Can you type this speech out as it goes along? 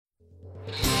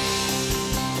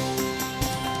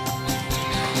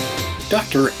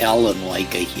Dr. Alan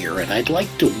Leica here, and I'd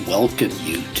like to welcome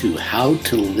you to How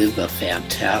to Live a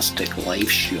Fantastic Life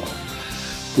show,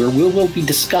 where we will be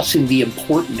discussing the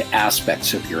important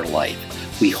aspects of your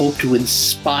life. We hope to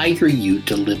inspire you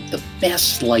to live the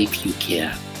best life you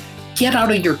can. Get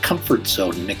out of your comfort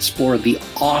zone and explore the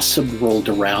awesome world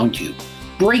around you.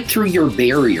 Break through your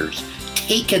barriers.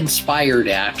 Take inspired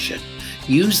action.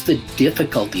 Use the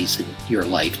difficulties in your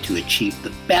life to achieve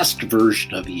the best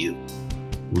version of you.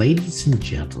 Ladies and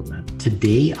gentlemen,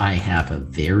 today I have a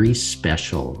very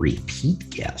special repeat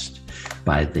guest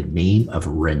by the name of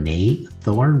Renee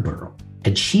Thornborough.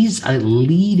 And she's a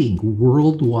leading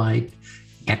worldwide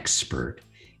expert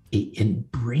in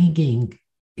bringing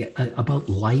about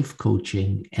life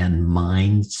coaching and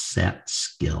mindset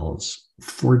skills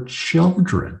for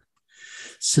children.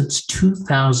 Since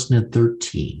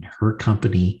 2013, her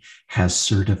company has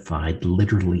certified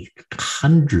literally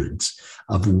hundreds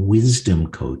of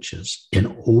wisdom coaches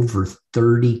in over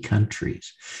 30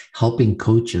 countries, helping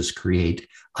coaches create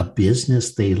a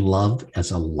business they love as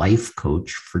a life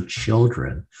coach for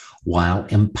children while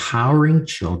empowering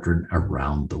children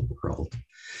around the world.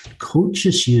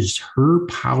 Coaches use her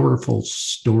powerful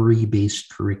story-based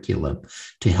curriculum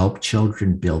to help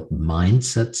children build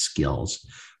mindset skills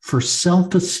for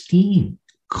self-esteem,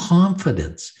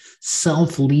 confidence,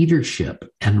 self-leadership,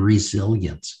 and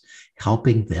resilience,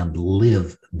 helping them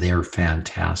live their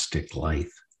fantastic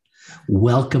life.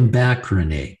 Welcome back,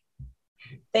 Renee.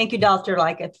 Thank you, Dr.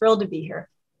 Leica. Thrilled to be here.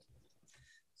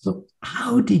 So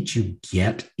how did you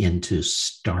get into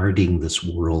starting this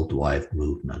worldwide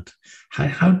movement?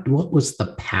 What was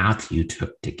the path you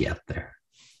took to get there?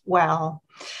 Wow.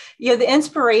 The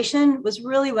inspiration was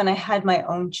really when I had my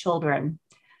own children.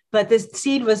 But this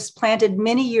seed was planted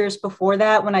many years before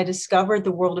that when I discovered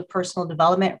the world of personal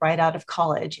development right out of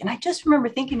college. And I just remember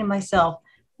thinking to myself,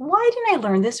 why didn't I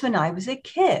learn this when I was a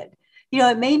kid?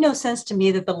 It made no sense to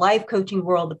me that the life coaching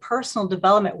world, the personal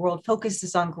development world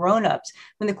focuses on grownups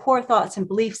when the core thoughts and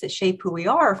beliefs that shape who we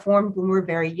are formed when we're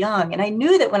very young. And I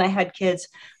knew that when I had kids,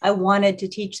 I wanted to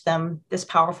teach them this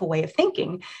powerful way of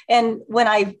thinking. And when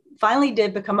I finally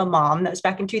did become a mom, that was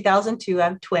back in 2002, I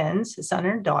have twins, a son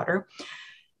and a daughter.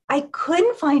 I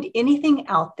couldn't find anything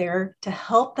out there to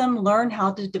help them learn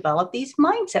how to develop these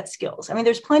mindset skills. I mean,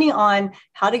 there's plenty on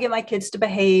how to get my kids to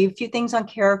behave, a few things on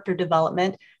character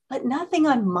development, but nothing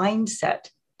on mindset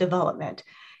development.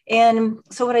 And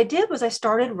so what I did was I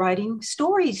started writing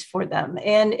stories for them,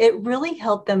 and it really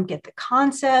helped them get the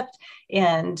concept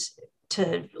and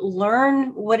to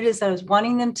learn what it is that I was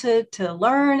wanting them to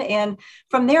learn. And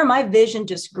from there, my vision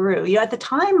just grew. At the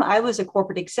time I was a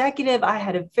corporate executive, I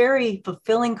had a very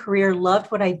fulfilling career, loved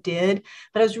what I did,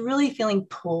 but I was really feeling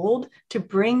pulled to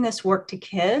bring this work to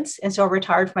kids. And so I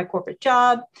retired from my corporate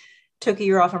job, took a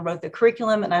year off and wrote the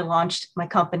curriculum, and I launched my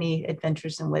company,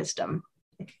 Adventures in Wisdom.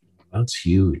 That's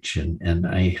huge. And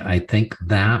I think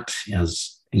that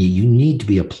you need to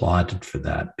be applauded for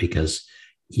that because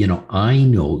I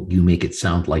know you make it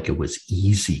sound like it was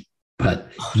easy, but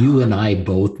you and I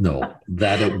both know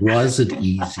that it wasn't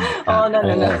easy at all.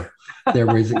 No.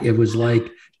 It was like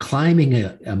climbing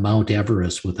a Mount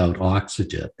Everest without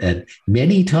oxygen. And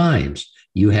many times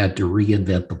you had to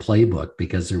reinvent the playbook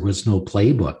because there was no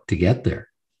playbook to get there.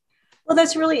 Well,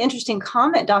 that's a really interesting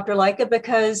comment, Dr. Leica,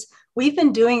 because we've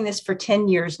been doing this for 10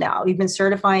 years now. We've been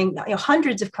certifying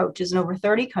hundreds of coaches in over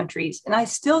 30 countries. And I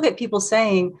still get people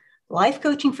saying, life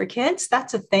coaching for kids,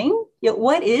 that's a thing?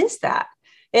 What is that?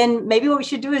 And maybe what we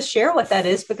should do is share what that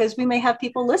is, because we may have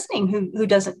people listening who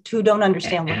don't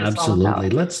understand what it's all about. Absolutely.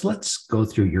 Let's go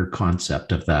through your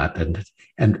concept of that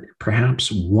and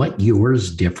perhaps what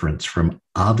yours difference from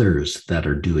others that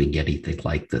are doing anything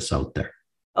like this out there.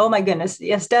 Oh my goodness.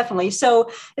 Yes, definitely.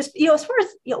 So as far as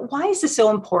why is this so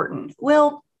important?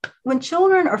 Well, when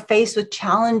children are faced with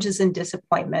challenges and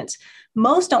disappointments,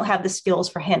 most don't have the skills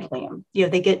for handling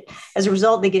them. As a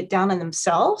result, they get down on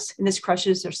themselves, and this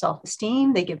crushes their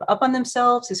self-esteem. They give up on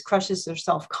themselves. This crushes their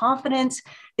self-confidence.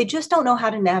 They just don't know how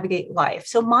to navigate life.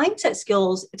 So mindset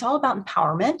skills, it's all about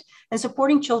empowerment and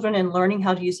supporting children in learning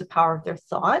how to use the power of their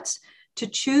thoughts to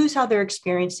choose how they're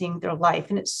experiencing their life.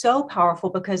 And it's so powerful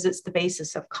because it's the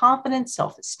basis of confidence,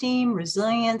 self-esteem,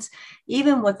 resilience,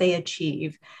 even what they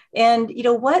achieve. And,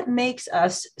 what makes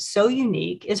us so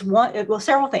unique is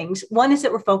several things. One is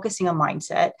that we're focusing on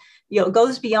mindset. It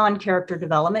goes beyond character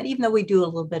development, even though we do a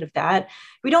little bit of that.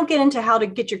 We don't get into how to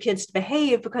get your kids to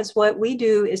behave, because what we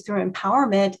do is through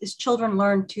empowerment is children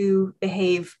learn to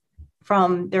behave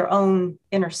from their own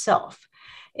inner self.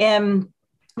 And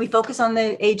We focus on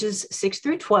the ages 6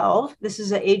 through 12. This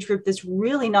is an age group that's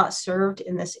really not served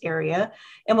in this area.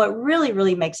 And what really,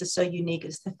 really makes us so unique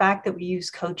is the fact that we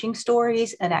use coaching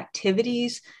stories and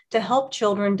activities to help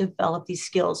children develop these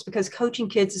skills, because coaching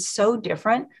kids is so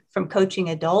different from coaching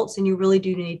adults, and you really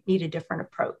do need a different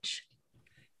approach.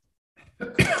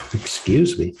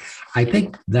 Excuse me. I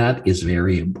think that is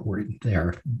very important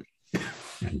there.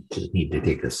 I just need to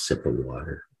take a sip of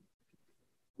water.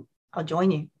 I'll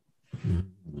join you.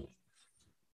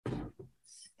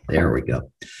 There we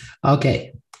go.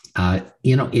 Okay.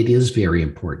 It is very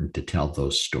important to tell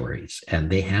those stories, and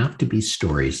they have to be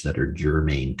stories that are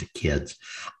germane to kids.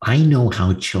 I know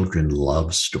how children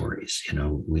love stories.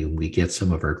 We get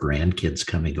some of our grandkids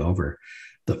coming over.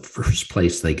 The first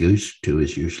place they go to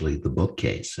is usually the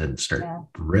bookcase and start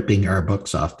ripping our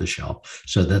books off the shelf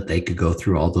so that they could go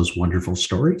through all those wonderful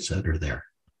stories that are there.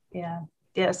 Yeah.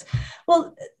 Yes.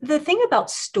 Well, the thing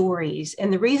about stories,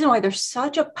 and the reason why they're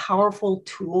such a powerful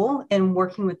tool in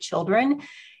working with children,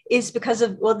 is because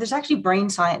there's actually brain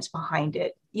science behind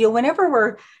it.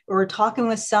 Whenever we're talking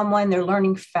with someone, they're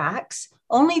learning facts,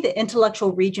 only the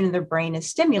intellectual region of their brain is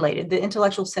stimulated, the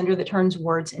intellectual center that turns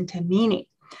words into meaning.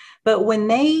 But when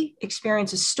they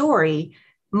experience a story,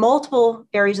 multiple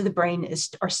areas of the brain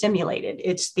are stimulated.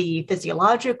 It's the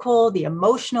physiological, the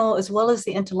emotional, as well as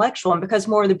the intellectual. And because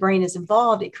more of the brain is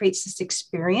involved, it creates this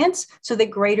experience so that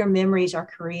greater memories are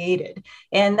created.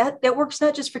 And that works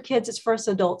not just for kids, it's for us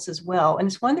adults as well. And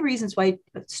it's one of the reasons why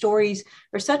stories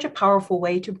are such a powerful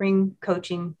way to bring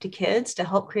coaching to kids, to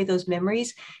help create those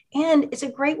memories. And it's a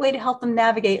great way to help them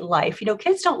navigate life.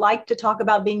 Kids don't like to talk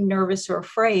about being nervous or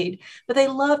afraid, but they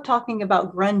love talking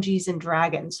about grungies and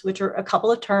dragons, which are a couple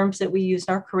of terms that we use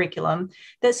in our curriculum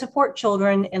that support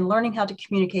children in learning how to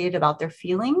communicate about their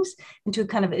feelings and to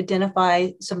kind of identify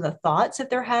some of the thoughts that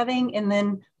they're having, and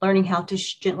then learning how to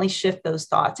gently shift those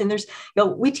thoughts. And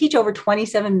we teach over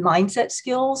 27 mindset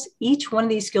skills. Each one of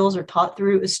these skills are taught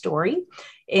through a story.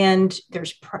 And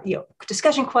there's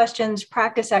discussion questions,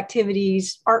 practice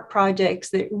activities, art projects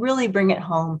that really bring it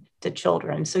home to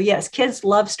children. So yes, kids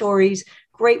love stories,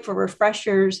 great for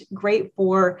refreshers, great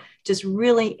for just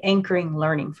really anchoring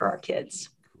learning for our kids.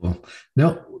 Well,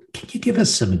 now, can you give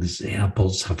us some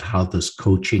examples of how this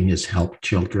coaching has helped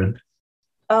children?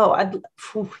 Oh,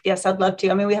 yes, I'd love to.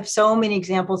 I mean, we have so many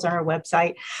examples on our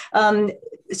website.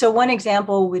 So one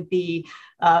example would be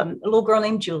a little girl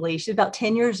named Julie. She's about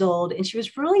 10 years old, and she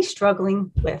was really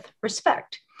struggling with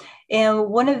respect. And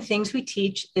one of the things we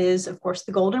teach is, of course,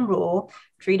 the golden rule: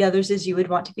 treat others as you would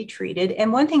want to be treated.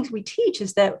 And one thing we teach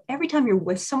is that every time you're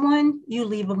with someone, you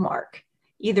leave a mark,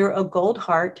 either a gold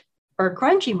heart or a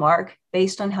grungy mark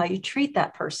based on how you treat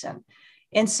that person.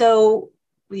 And so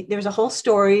there's a whole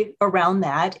story around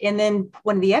that. And then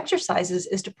one of the exercises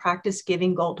is to practice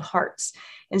giving gold hearts.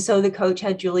 And so the coach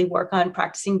had Julie work on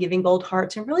practicing giving gold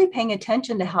hearts and really paying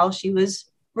attention to how she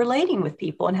was relating with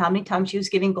people and how many times she was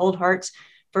giving gold hearts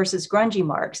versus grungy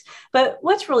marks. But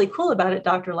what's really cool about it,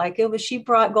 Dr. Leica, was she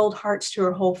brought gold hearts to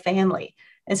her whole family.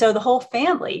 And so the whole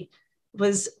family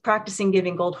was practicing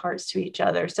giving gold hearts to each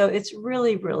other. So it's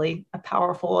really, really a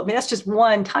powerful, I mean, that's just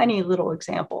one tiny little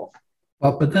example.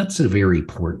 Well, but that's a very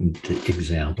important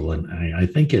example. And I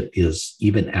think it is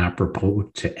even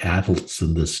apropos to adults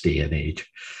in this day and age.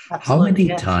 Absolutely, how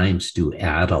many times do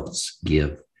adults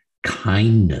give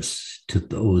kindness to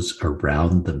those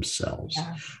around themselves?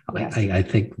 Yeah. Yes. I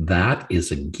think that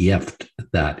is a gift.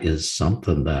 That is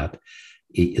something that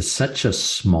is such a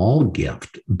small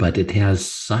gift, but it has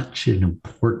such an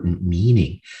important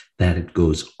meaning that it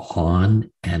goes on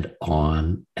and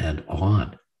on and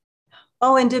on.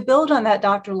 Oh, and to build on that,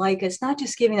 Dr. Leica, it's not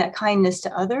just giving that kindness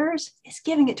to others, it's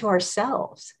giving it to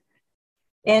ourselves.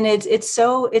 And it's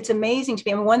amazing to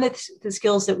me. I mean, one of the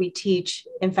skills that we teach,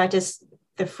 in fact, is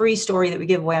the free story that we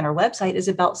give away on our website, is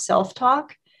about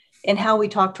self-talk and how we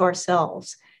talk to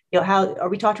ourselves. How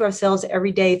we talk to ourselves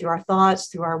every day through our thoughts,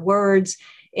 through our words,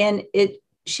 and it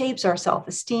shapes our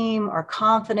self-esteem, our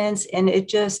confidence, and it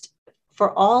just,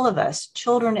 for all of us,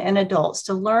 children and adults,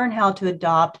 to learn how to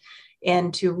adopt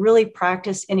and to really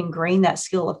practice and ingrain that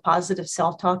skill of positive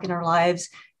self-talk in our lives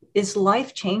is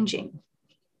life-changing.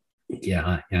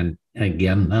 Yeah. And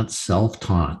again, that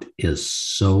self-talk is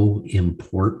so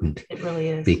important. It really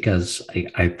is. Because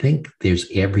I think there's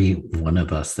every one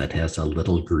of us that has a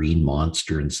little green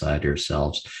monster inside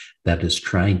ourselves that is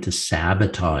trying to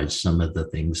sabotage some of the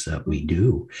things that we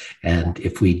do. And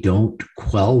if we don't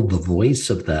quell the voice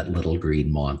of that little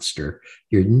green monster,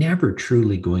 you're never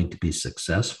truly going to be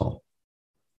successful.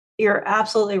 You're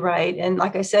absolutely right. And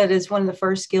like I said, is one of the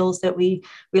first skills that we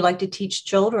like to teach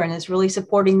children is really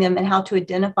supporting them in how to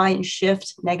identify and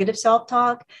shift negative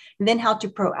self-talk, and then how to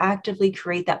proactively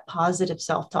create that positive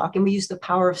self-talk. And we use the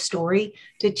power of story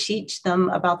to teach them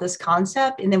about this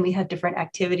concept. And then we have different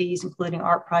activities, including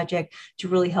art project, to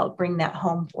really help bring that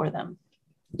home for them.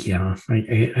 Yeah,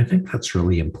 I think that's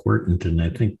really important. And I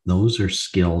think those are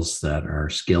skills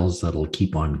that'll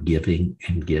keep on giving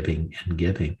and giving and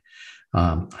giving.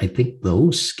 I think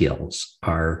those skills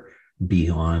are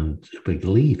beyond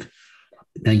belief.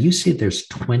 Now, you say there's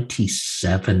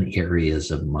 27 areas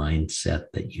of mindset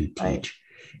that you teach. Right.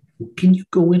 Can you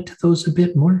go into those a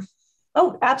bit more?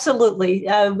 Oh, absolutely.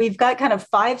 We've got kind of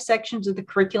 5 sections of the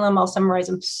curriculum. I'll summarize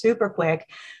them super quick.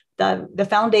 The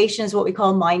foundation is what we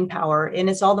call mind power, and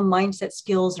it's all the mindset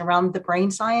skills around the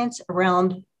brain science,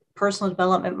 around personal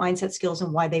development, mindset skills,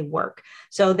 and why they work.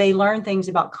 So they learn things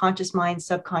about conscious mind,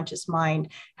 subconscious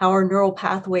mind, how our neural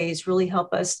pathways really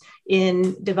help us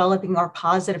in developing our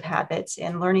positive habits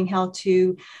and learning how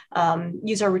to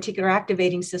use our reticular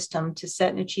activating system to set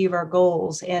and achieve our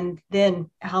goals, and then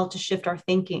how to shift our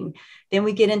thinking. Then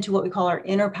we get into what we call our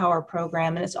inner power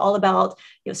program. And it's all about,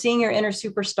 seeing your inner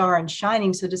superstar and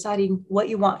shining. So deciding what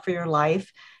you want for your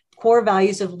life. Core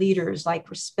values of leaders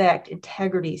like respect,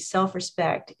 integrity,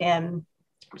 self-respect, and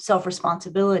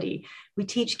self-responsibility. We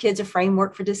teach kids a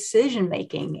framework for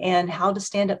decision-making and how to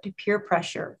stand up to peer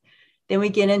pressure. Then we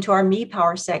get into our Me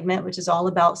Power segment, which is all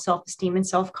about self-esteem and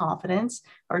self-confidence.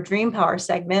 Our Dream Power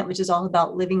segment, which is all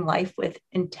about living life with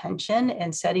intention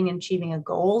and setting and achieving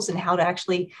goals, and how to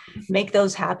actually make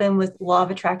those happen with law of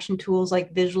attraction tools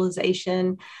like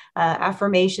visualization,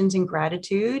 affirmations, and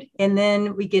gratitude. And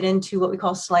then we get into what we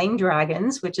call Slaying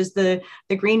Dragons, which is the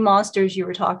green monsters you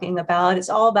were talking about. It's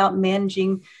all about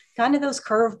managing kind of those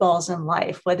curveballs in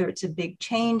life, whether it's a big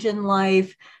change in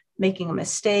life, making a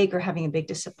mistake, or having a big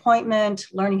disappointment,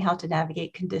 learning how to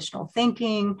navigate conditional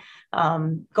thinking,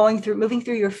 moving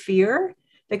through your fear,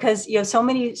 because so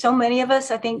many of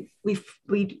us, I think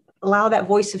we allow that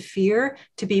voice of fear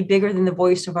to be bigger than the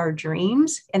voice of our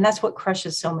dreams, and that's what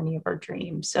crushes so many of our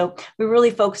dreams. So we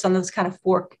really focus on those kind of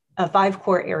 5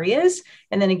 core areas,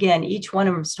 and then again, each one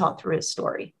of them is taught through a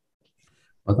story.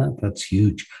 Well, that's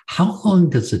huge. How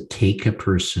long does it take a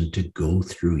person to go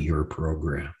through your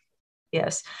program?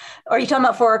 Yes. Are you talking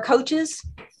about for our coaches?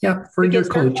 Yeah, for your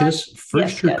coaches,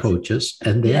 first your coaches,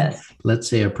 and then let's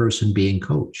say a person being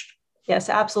coached. Yes,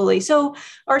 absolutely. So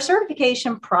our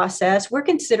certification process, we're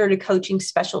considered a coaching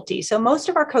specialty. So most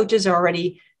of our coaches are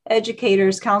already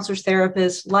educators, counselors,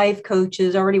 therapists, life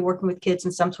coaches, already working with kids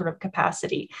in some sort of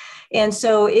capacity. And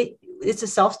so it's a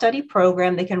self-study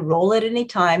program. They can roll at any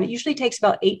time. It usually takes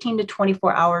about 18 to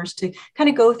 24 hours to kind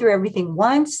of go through everything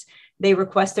once. They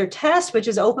request their test, which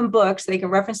is open books. They can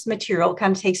reference the material,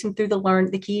 kind of takes them through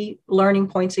the key learning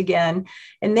points again.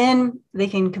 And then they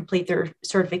can complete their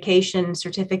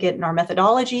certificate in our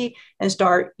methodology and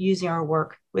start using our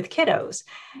work with kiddos.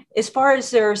 As far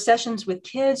as their sessions with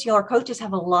kids, our coaches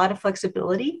have a lot of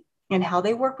flexibility in how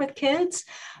they work with kids.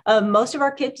 Most of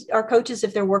our coaches,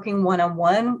 if they're working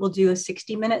one-on-one, will do a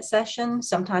 60-minute session.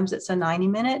 Sometimes it's a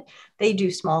 90-minute. They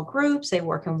do small groups. They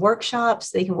work in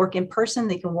workshops. They can work in person.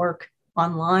 They can work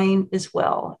online as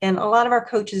well. And a lot of our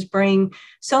coaches bring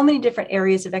so many different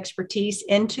areas of expertise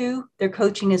into their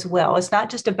coaching as well. It's not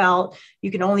just about,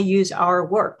 you can only use our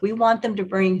work. We want them to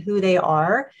bring who they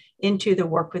are into the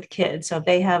work with kids. So if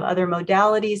they have other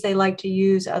modalities they like to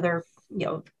use, other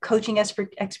coaching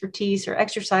expertise or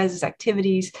exercises,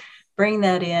 activities, bring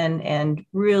that in and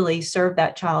really serve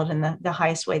that child in the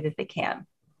highest way that they can.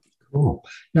 Cool.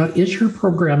 Now, is your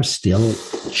program still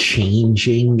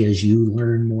changing as you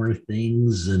learn more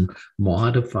things and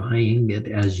modifying it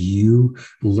as you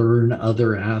learn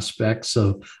other aspects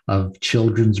of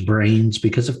children's brains?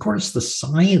 Because, of course, the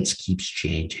science keeps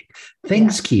changing.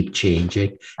 Things keep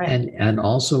changing. Right. And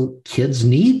also kids'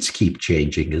 needs keep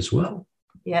changing as well.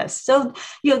 Yes. So,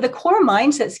 the core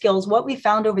mindset skills, what we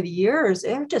found over the years,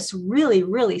 they're just really,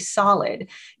 really solid.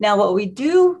 Now, what we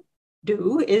do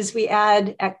is we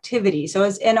add activity. So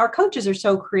and our coaches are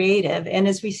so creative. And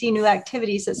as we see new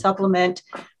activities that supplement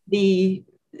the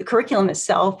curriculum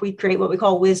itself, we create what we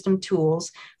call wisdom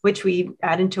tools, which we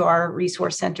add into our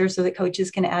resource center so that coaches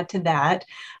can add to that.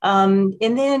 And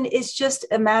then it's just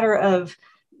a matter of,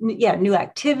 new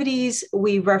activities.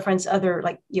 We reference other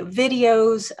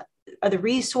videos, other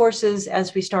resources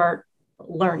as we start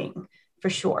learning, for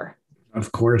sure.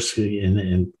 Of course,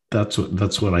 and that's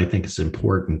what I think is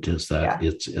important, is that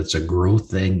it's a growth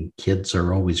thing. Kids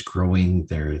are always growing.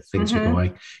 Things are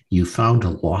going. You found a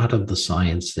lot of the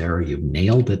science there. You've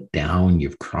nailed it down.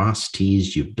 You've crossed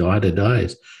T's. You've dotted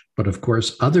I's. But of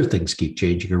course, other things keep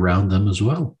changing around them as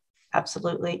well.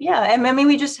 Absolutely. Yeah. And I mean,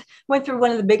 we just went through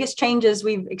one of the biggest changes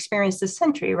we've experienced this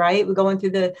century, right? We're going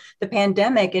through the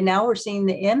pandemic, and now we're seeing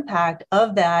the impact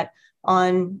of that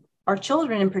on our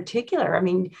children in particular. I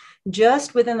mean,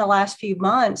 just within the last few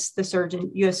months, the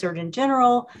U.S. Surgeon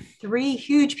General, 3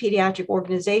 huge pediatric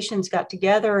organizations got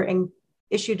together and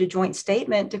issued a joint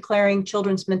statement declaring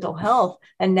children's mental health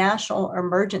a national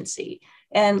emergency.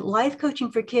 And life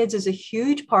coaching for kids is a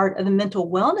huge part of the mental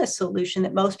wellness solution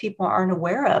that most people aren't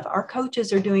aware of. Our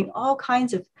coaches are doing all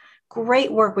kinds of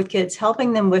great work with kids,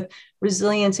 helping them with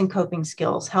resilience and coping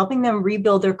skills, helping them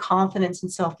rebuild their confidence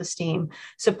and self-esteem,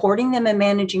 supporting them in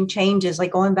managing changes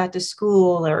like going back to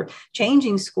school or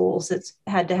changing schools that's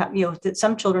had to have, that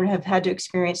some children have had to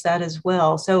experience that as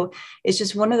well. So it's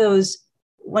just one of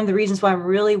the reasons why I'm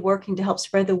really working to help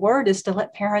spread the word is to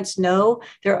let parents know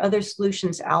there are other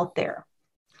solutions out there.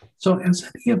 So has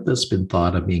any of this been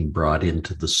thought of being brought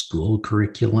into the school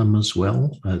curriculum as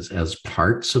well as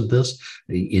parts of this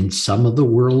in some of the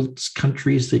world's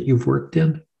countries that you've worked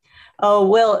in? Oh,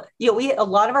 well, a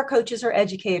lot of our coaches are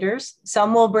educators.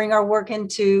 Some will bring our work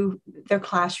into their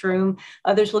classroom.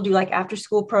 Others will do like after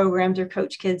school programs or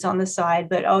coach kids on the side.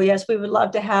 But oh, yes, we would love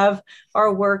to have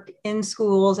our work in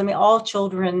schools. I mean, all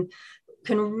children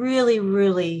can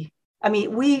really, I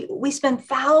mean, we spend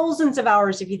thousands of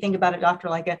hours, if you think about it, Dr.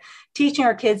 Leica, teaching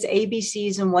our kids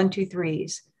ABCs and 1, 2,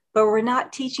 3s, but we're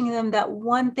not teaching them that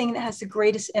one thing that has the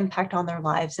greatest impact on their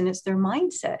lives. And it's their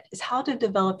mindset, is how to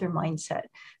develop their mindset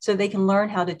so they can learn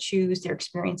how to choose their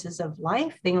experiences of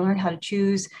life. They can learn how to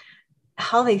choose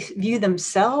how they view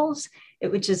themselves,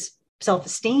 which is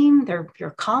self-esteem, their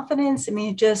confidence. I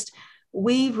mean,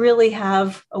 we really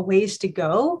have a ways to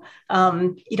go.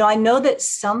 I know that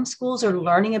some schools are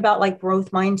learning about like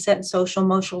growth mindset and social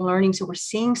emotional learning. So we're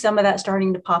seeing some of that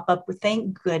starting to pop up with,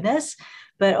 thank goodness,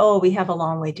 but we have a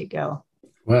long way to go.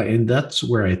 Well, and that's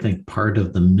where I think part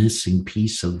of the missing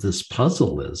piece of this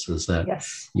puzzle is that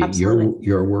yes,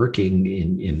 you're working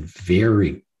in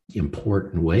very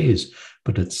important ways,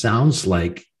 but it sounds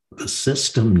like the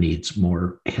system needs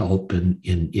more help in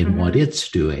mm-hmm. what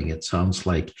it's doing. It sounds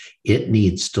like it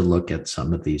needs to look at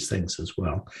some of these things as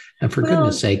well. And for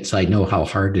goodness sakes, I know how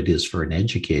hard it is for an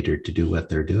educator to do what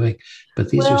they're doing, but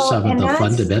these are some of the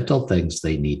fundamental things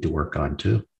they need to work on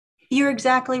too. You're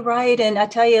exactly right. And I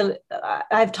tell you,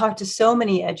 I've talked to so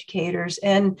many educators,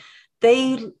 and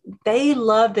they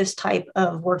love this type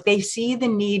of work. They see the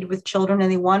need with children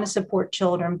and they want to support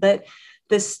children, but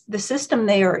the system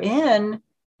they are in,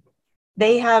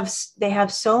 they have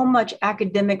so much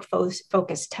academic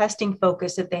focus, testing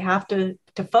focus that they have to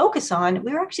focus on.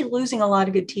 We're actually losing a lot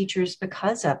of good teachers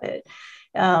because of it.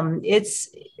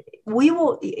 We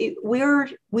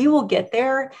will get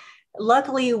there.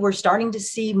 Luckily, we're starting to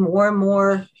see more and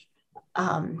more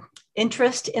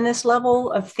interest in this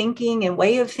level of thinking and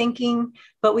way of thinking,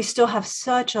 but we still have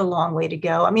such a long way to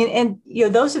go. I mean,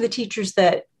 and those are the teachers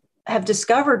that have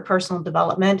discovered personal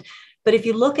development. But if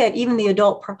you look at even the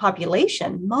adult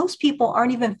population, most people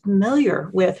aren't even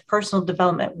familiar with personal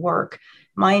development work,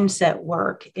 mindset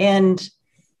work, and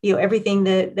everything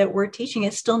that we're teaching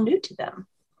is still new to them.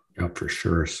 Yeah, for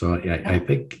sure. So I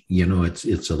think,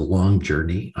 it's a long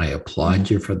journey. I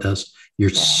applaud you for this. You're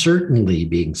certainly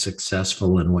being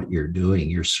successful in what you're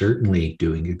doing. You're certainly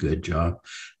doing a good job.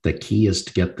 The key is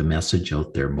to get the message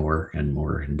out there more and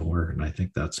more and more. And I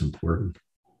think that's important.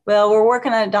 Well, we're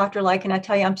working on it, Dr. Leica, and I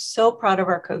tell you, I'm so proud of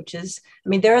our coaches. I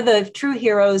mean, they're the true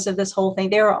heroes of this whole thing.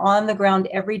 They are on the ground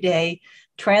every day,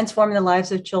 transforming the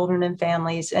lives of children and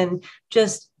families. And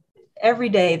just every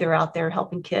day they're out there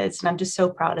helping kids. And I'm just so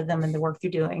proud of them and the work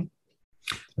they're doing.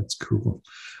 That's cool.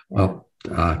 Well,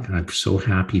 I'm so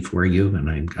happy for you, and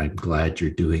I'm glad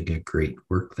you're doing a great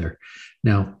work there.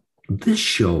 Now, this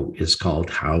show is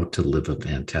called How to Live a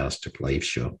Fantastic Life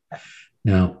Show.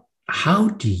 Now, how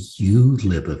do you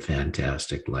live a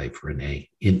fantastic life, Renee,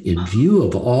 in view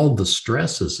of all the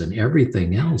stresses and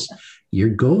everything else you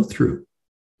go through?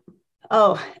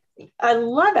 Oh, I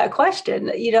love that question.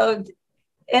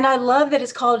 And I love that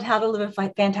it's called How to Live a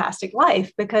Fantastic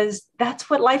Life, because that's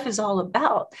what life is all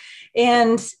about.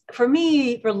 And for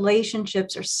me,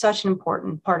 relationships are such an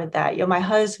important part of that. My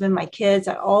husband, my kids,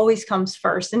 that always comes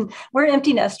first. And we're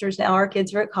empty nesters now. Our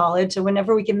kids are at college. So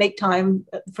whenever we can make time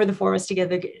for the 4 of us to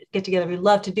get together, we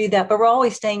love to do that. But we're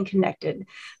always staying connected,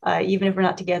 even if we're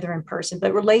not together in person.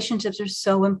 But relationships are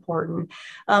so important.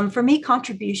 For me,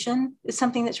 contribution is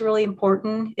something that's really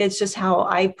important. It's just how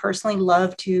I personally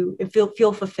love to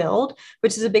feel fulfilled,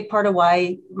 which is a big part of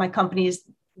why my company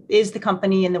is the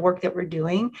company and the work that we're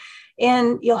doing.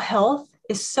 And health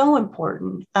is so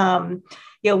important.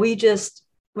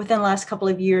 within the last couple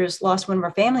of years, lost one of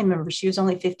our family members. She was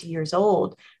only 50 years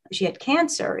old. She had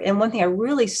cancer. And one thing I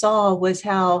really saw was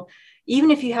how,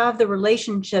 even if you have the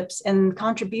relationships and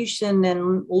contribution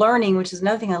and learning, which is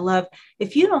another thing I love,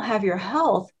 if you don't have your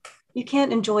health, you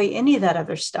can't enjoy any of that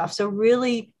other stuff. So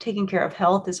really taking care of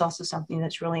health is also something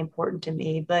that's really important to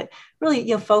me, but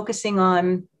really, focusing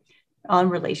on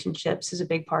relationships is a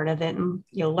big part of it, and,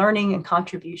 learning and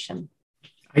contribution.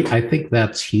 I think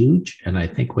that's huge. And I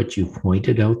think what you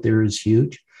pointed out there is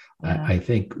huge. Yeah. I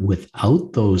think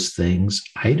without those things,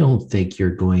 I don't think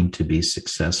you're going to be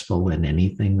successful in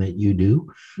anything that you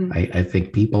do. Mm-hmm. I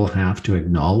think people have to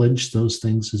acknowledge those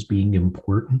things as being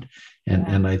important.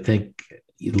 And I think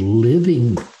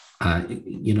living,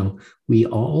 we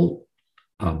all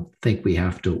think we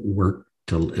have to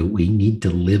we need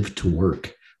to live to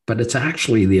work, but it's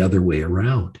actually the other way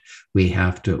around. We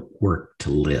have to work to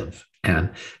live.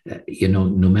 And, no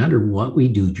matter what we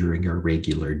do during our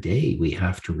regular day, we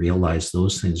have to realize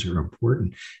those things are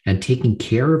important, and taking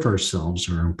care of ourselves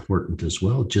are important as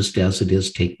well, just as it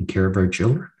is taking care of our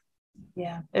children.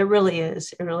 Yeah, it really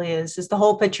is. It really is. It's the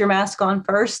whole put your mask on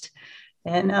first.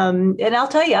 And I'll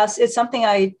tell you, it's something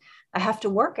I have to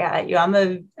work at. I'm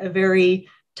a very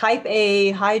type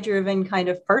A, high driven kind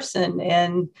of person.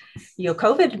 And,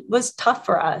 COVID was tough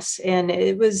for us, and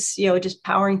it was, just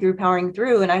powering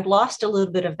through. And I'd lost a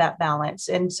little bit of that balance.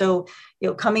 And so,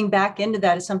 coming back into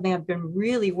that is something I've been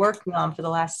really working on for the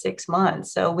last 6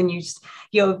 months. So when you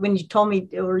told me,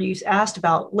 or you asked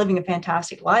about living a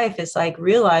fantastic life, it's like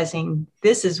realizing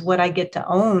this is what I get to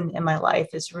own in my life,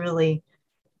 is really,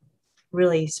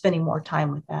 really spending more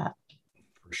time with that.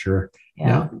 For sure.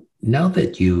 Yeah. Now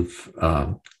that you've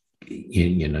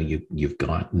you've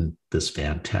gotten this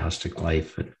fantastic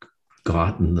life and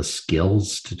gotten the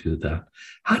skills to do that,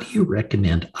 how do you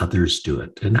recommend others do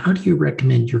it? And how do you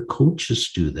recommend your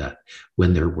coaches do that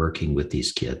when they're working with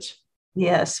these kids?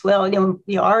 Yes. Well,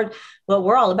 what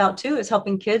we're all about too is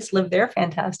helping kids live their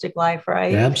fantastic life,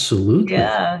 right? Absolutely.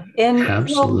 Yeah. And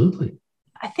absolutely.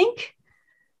 I think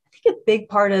a big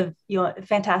part of, a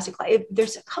fantastic life,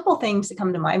 there's a couple things that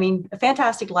come to mind. I mean, a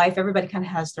fantastic life, everybody kind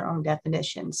of has their own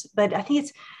definitions, but I think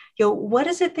it's, what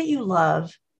is it that you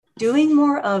love? Doing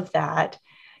more of that,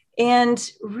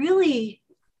 and really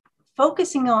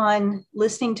focusing on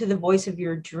listening to the voice of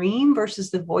your dream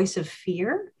versus the voice of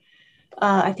fear.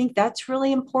 I think that's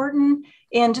really important.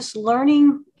 And just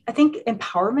learning, I think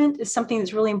empowerment is something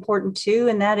that's really important too.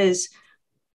 And that is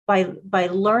by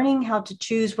learning how to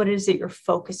choose what it is that you're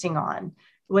focusing on,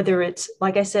 whether it's,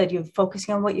 like I said, you're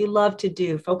focusing on what you love to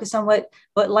do, focus on what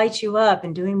lights you up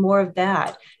and doing more of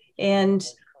that. And,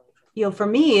 for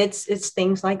me, it's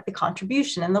things like the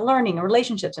contribution and the learning and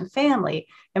relationships and family.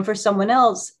 And for someone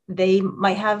else, they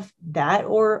might have that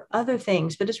or other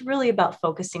things, but it's really about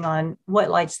focusing on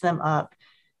what lights them up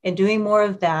and doing more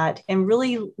of that, and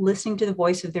really listening to the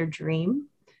voice of their dream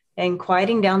and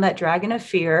quieting down that dragon of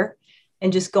fear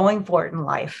and just going for it in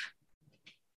life.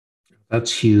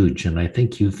 That's huge. And I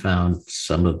think you found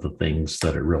some of the things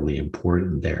that are really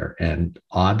important there. And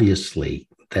obviously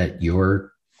that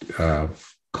your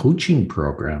coaching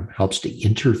program helps to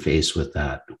interface with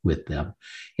them.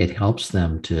 It helps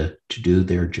them to do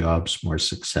their jobs more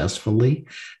successfully,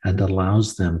 and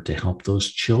allows them to help those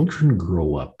children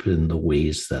grow up in the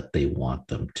ways that they want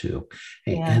them to.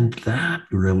 Yeah. And that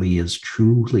really is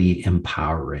truly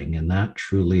empowering, and that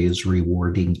truly is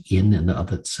rewarding in and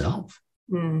of itself.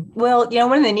 Well,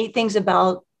 one of the neat things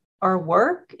about our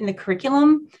work in the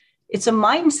curriculum, it's a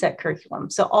mindset curriculum.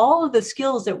 So all of the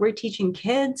skills that we're teaching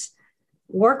kids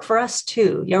work for us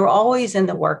too. You're always in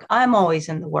the work. I'm always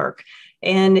in the work.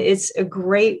 And it's a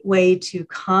great way to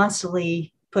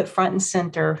constantly put front and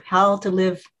center how to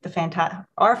live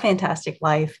our fantastic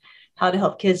life, how to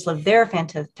help kids live their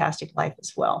fantastic life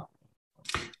as well.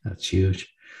 That's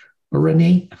huge. Well,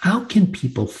 Renee, how can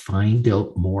people find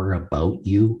out more about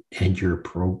you and your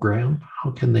program?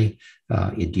 How can they,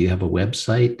 do you have a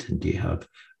website, and do you have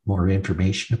more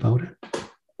information about it?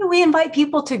 We invite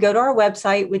people to go to our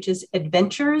website, which is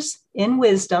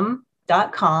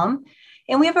adventuresinwisdom.com.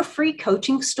 And we have a free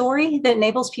coaching story that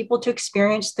enables people to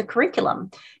experience the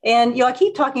curriculum. And, I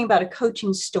keep talking about a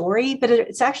coaching story, but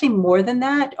it's actually more than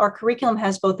that. Our curriculum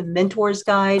has both a mentor's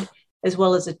guide as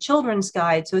well as a children's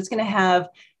guide. So it's going to have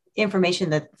information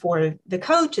that for the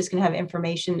coach, is going to have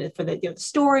information for the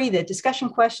story, the discussion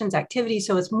questions, activities.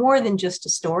 So it's more than just a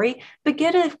story, but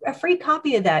get a free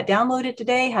copy of that. Download it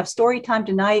today, have story time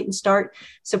tonight, and start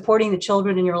supporting the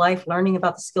children in your life, learning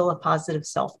about the skill of positive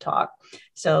self-talk.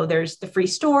 So there's the free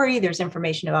story. There's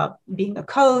information about being a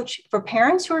coach. For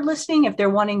parents who are listening, if they're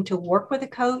wanting to work with a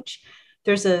coach,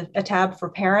 there's a tab for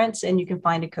parents, and you can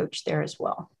find a coach there as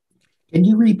well. Can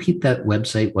you repeat that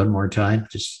website one more time,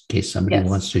 just in case somebody Yes.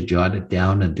 wants to jot it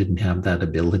down and didn't have that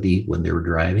ability when they were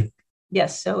driving?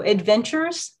 Yes. So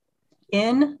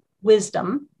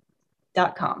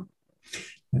adventuresinwisdom.com.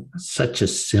 Such a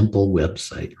simple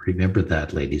website. Remember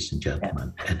that, ladies and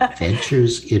gentlemen.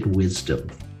 Adventures in Wisdom.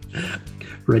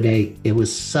 Renee, it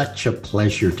was such a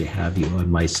pleasure to have you on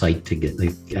my site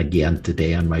again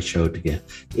today on my show together.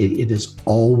 It is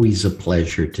always a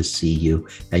pleasure to see you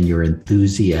and your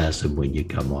enthusiasm when you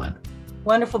come on.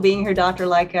 Wonderful being here, Dr.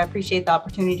 Like. I appreciate the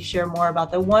opportunity to share more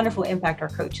about the wonderful impact our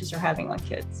coaches are having on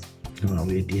kids. Well,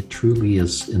 it truly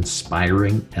is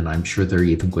inspiring, and I'm sure they're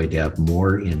even going to have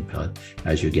more input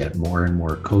as you get more and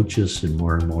more coaches and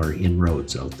more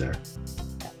inroads out there.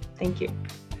 Thank you.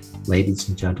 Ladies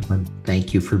and gentlemen,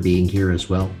 thank you for being here as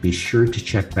well. Be sure to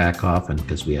check back often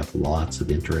because we have lots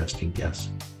of interesting guests.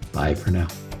 Bye for now.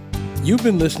 You've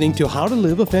been listening to How to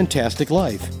Live a Fantastic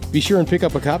Life. Be sure and pick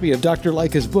up a copy of Dr.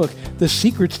 Leica's book, The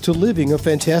Secrets to Living a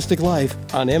Fantastic Life,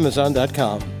 on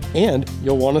Amazon.com. And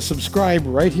you'll want to subscribe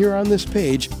right here on this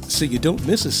page so you don't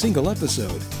miss a single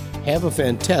episode. Have a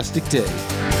fantastic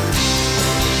day.